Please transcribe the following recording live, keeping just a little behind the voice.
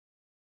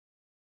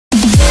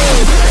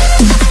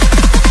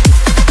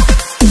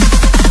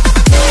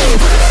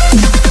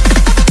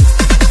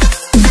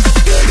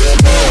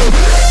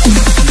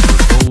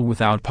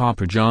without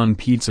Papa John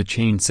pizza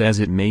chain says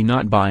it may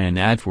not buy an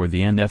ad for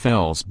the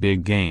NFL's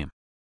big game.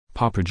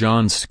 Papa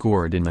John's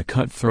scored in the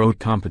cutthroat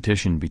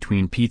competition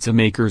between pizza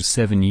makers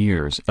 7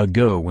 years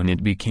ago when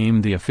it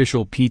became the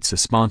official pizza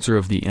sponsor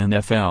of the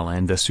NFL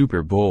and the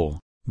Super Bowl,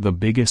 the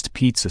biggest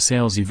pizza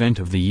sales event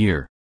of the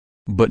year.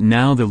 But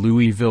now the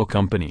Louisville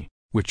company,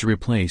 which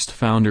replaced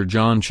founder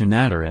John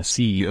Schnatter as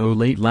CEO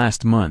late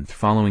last month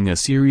following a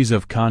series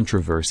of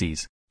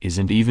controversies,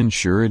 isn't even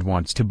sure it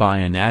wants to buy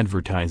an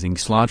advertising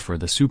slot for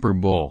the Super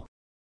Bowl.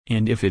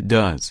 And if it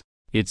does,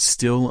 it's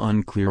still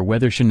unclear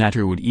whether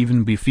Schnatter would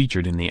even be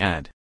featured in the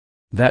ad.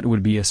 That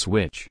would be a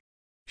switch.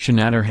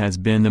 Schnatter has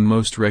been the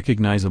most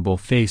recognizable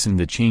face in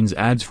the chain's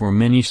ads for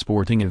many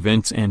sporting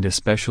events and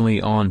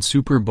especially on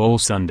Super Bowl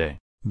Sunday,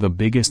 the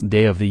biggest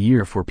day of the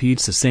year for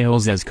pizza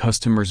sales as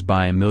customers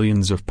buy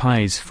millions of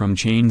pies from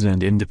chains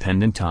and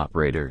independent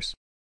operators.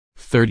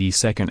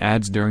 30-second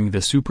ads during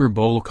the Super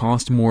Bowl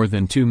cost more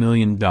than $2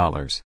 million,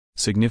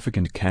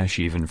 significant cash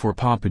even for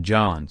Papa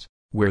John's,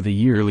 where the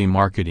yearly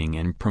marketing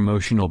and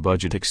promotional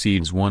budget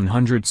exceeds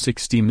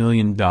 $160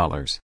 million.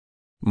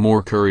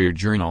 More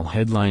Courier-Journal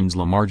headlines: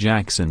 Lamar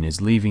Jackson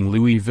is leaving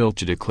Louisville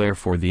to declare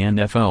for the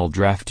NFL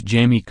Draft.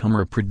 Jamie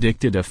Comer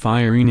predicted a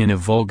firing in a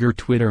vulgar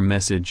Twitter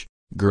message.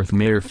 Girth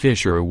Mayor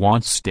Fisher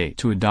wants state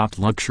to adopt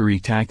luxury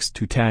tax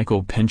to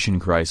tackle pension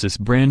crisis.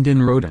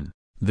 Brandon Roden,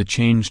 the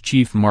chain's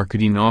chief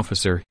marketing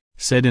officer,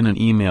 said in an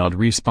emailed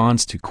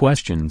response to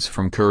questions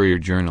from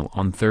Courier-Journal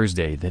on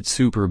Thursday that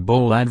Super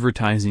Bowl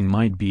advertising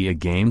might be a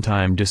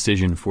game-time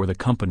decision for the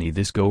company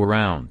this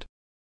go-around.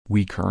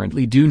 "We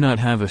currently do not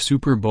have a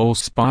Super Bowl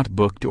spot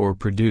booked or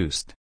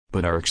produced,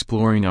 but are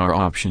exploring our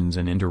options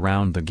in and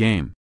around the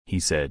game," he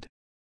said.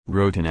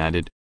 Roden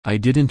added, "I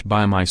didn't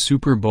buy my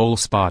Super Bowl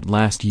spot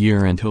last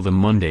year until the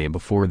Monday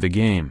before the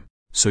game,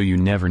 so you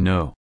never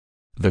know."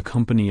 The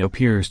company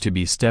appears to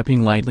be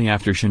stepping lightly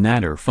after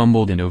Schnatter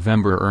fumbled a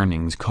November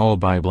earnings call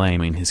by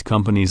blaming his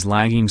company's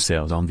lagging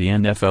sales on the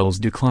NFL's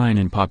decline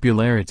in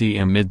popularity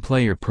amid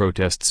player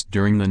protests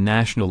during the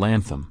national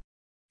anthem.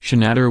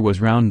 Schnatter was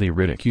roundly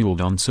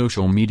ridiculed on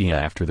social media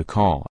after the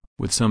call,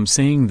 with some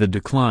saying the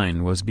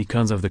decline was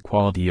because of the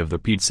quality of the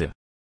pizza.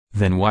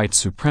 Then white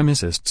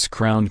supremacists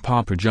crowned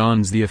Papa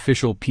John's the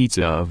official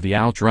pizza of the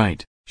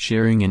alt-right,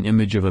 sharing an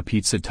image of a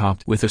pizza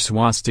topped with a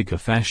swastika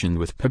fashioned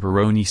with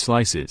pepperoni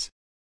slices.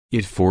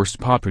 It forced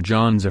Papa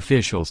John's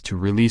officials to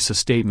release a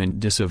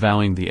statement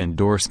disavowing the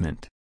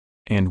endorsement.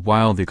 And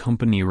while the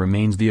company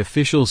remains the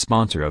official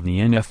sponsor of the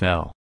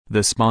NFL,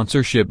 the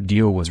sponsorship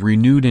deal was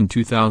renewed in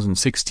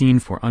 2016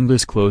 for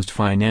undisclosed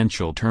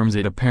financial terms.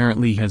 It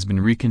apparently has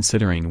been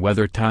reconsidering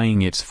whether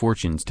tying its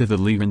fortunes to the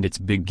league and its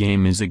big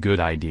game is a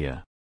good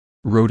idea.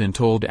 Roden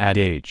told Ad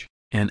Age,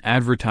 an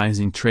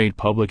advertising trade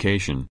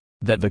publication,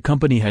 that the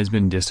company has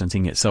been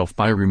distancing itself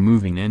by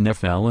removing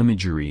NFL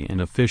imagery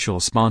and official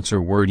sponsor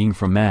wording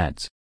from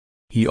ads.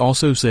 He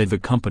also said the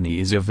company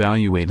is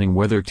evaluating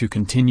whether to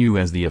continue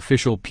as the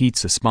official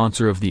pizza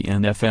sponsor of the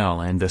NFL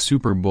and the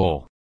Super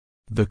Bowl.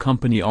 The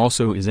company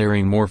also is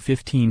airing more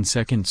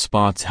 15-second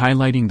spots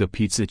highlighting the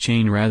pizza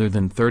chain rather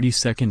than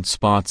 30-second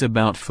spots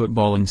about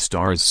football and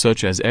stars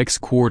such as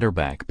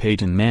ex-quarterback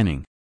Peyton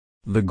Manning.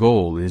 The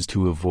goal is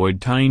to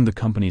avoid tying the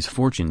company's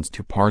fortunes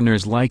to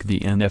partners like the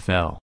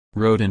NFL,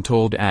 Roden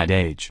told Ad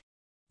Age.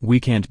 "We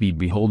can't be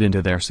beholden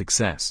to their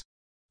success.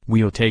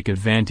 We'll take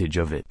advantage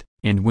of it,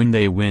 and when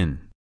they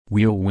win,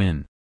 we'll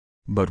win.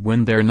 But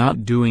when they're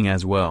not doing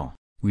as well,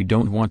 we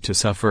don't want to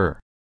suffer."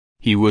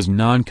 He was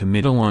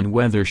non-committal on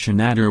whether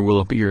Schnatter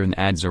will appear in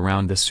ads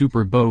around the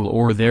Super Bowl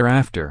or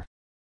thereafter.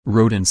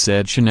 Roden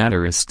said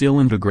Schnatter is still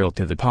integral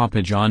to the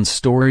Papa John's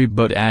story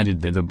but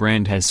added that the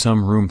brand has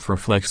some room for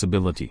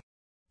flexibility.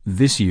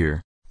 This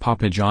year,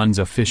 Papa John's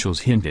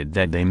officials hinted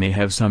that they may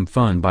have some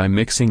fun by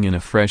mixing in a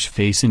fresh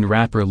face in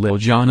rapper Lil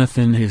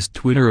Jonathan. His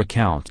Twitter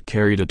account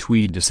carried a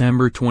tweet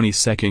December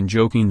 22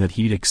 joking that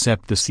he'd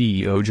accept the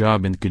CEO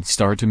job and could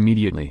start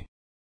immediately.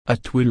 A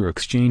Twitter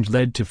exchange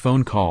led to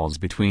phone calls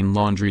between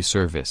laundry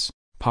service,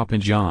 Papa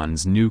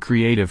John's new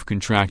creative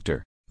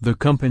contractor, the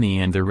company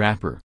and the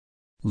rapper.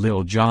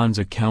 Lil Jon's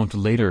account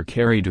later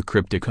carried a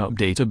cryptic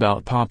update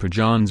about Papa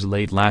John's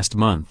late last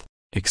month,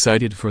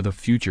 excited for the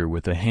future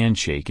with a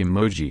handshake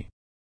emoji.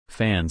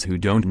 Fans who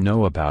don't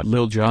know about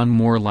Lil Jon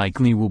more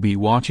likely will be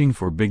watching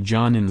for Big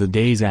John in the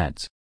day's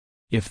ads.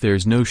 If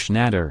there's no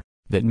Schnatter,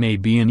 that may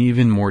be an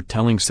even more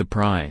telling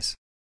surprise.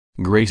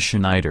 Grace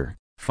Schneider,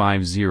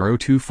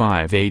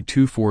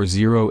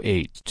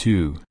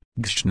 5025824082,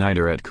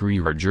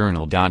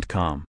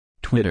 gschneider@courierjournal.com,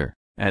 Twitter,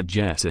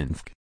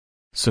 @jessinfk.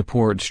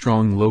 Support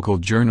strong local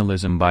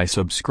journalism by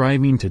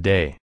subscribing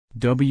today.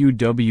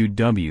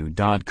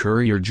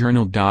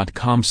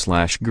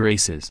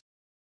 www.courierjournal.com/graces